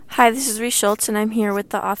Hi, this is Reese Schulz, and I'm here with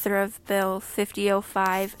the author of Bill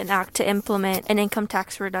 5005, an act to implement an income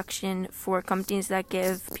tax reduction for companies that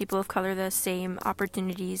give people of color the same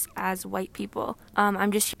opportunities as white people.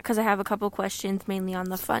 I'm just because I have a couple questions mainly on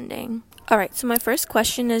the funding. All right, so my first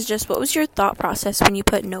question is just what was your thought process when you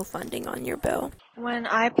put no funding on your bill? When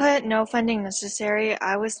I put no funding necessary,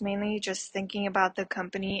 I was mainly just thinking about the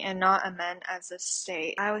company and not amend as a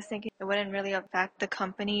state. I was thinking it wouldn't really affect the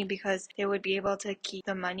company because they would be able to keep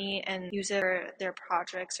the money and use it for their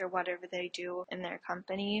projects or whatever they do in their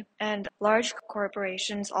company. And large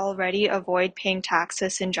corporations already avoid paying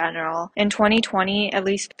taxes in general. In 2020, at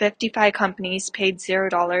least 55 companies paid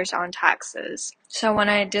 $0 on taxes. So when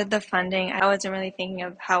I did the funding, I wasn't really thinking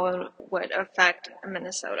of how it would affect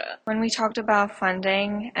Minnesota. When we talked about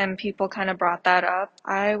funding and people kind of brought that up,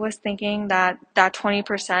 I was thinking that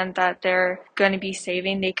 20% that they're going to be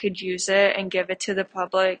saving, they could use it and give it to the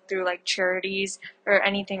public through like charities or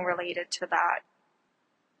anything related to that.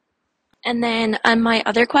 And then my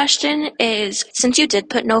other question is, since you did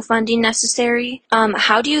put no funding necessary,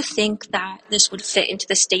 how do you think that this would fit into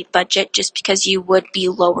the state budget just because you would be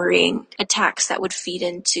lowering a tax that would feed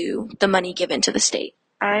into the money given to the state?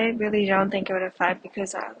 I really don't think it would affect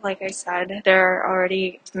because, like I said, there are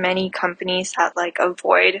already many companies that like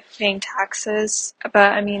avoid paying taxes.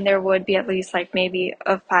 But I mean, there would be at least like maybe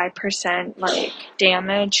a 5% like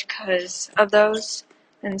damage because of those.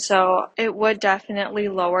 And so it would definitely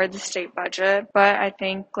lower the state budget, but I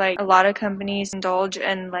think like a lot of companies indulge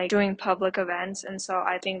in like doing public events, and so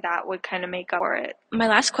I think that would kind of make up for it. My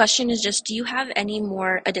last question is just, do you have any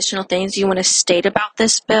more additional things you want to state about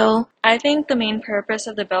this bill? I think the main purpose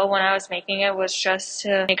of the bill when I was making it was just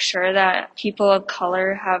to make sure that people of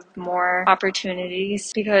color have more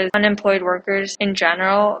opportunities because unemployed workers in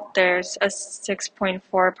general, there's a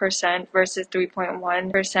 6.4% versus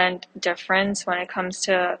 3.1% difference when it comes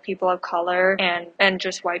to people of color and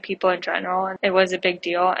just white people in general. And it was a big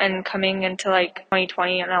deal. And coming into like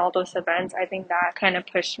 2020 and all those events, I think that kind of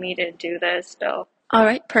pushed me to do this bill. All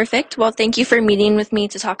right, perfect. Well, thank you for meeting with me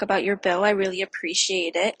to talk about your bill. I really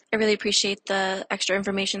appreciate it. I really appreciate the extra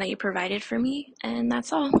information that you provided for me, and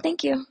that's all. Thank you.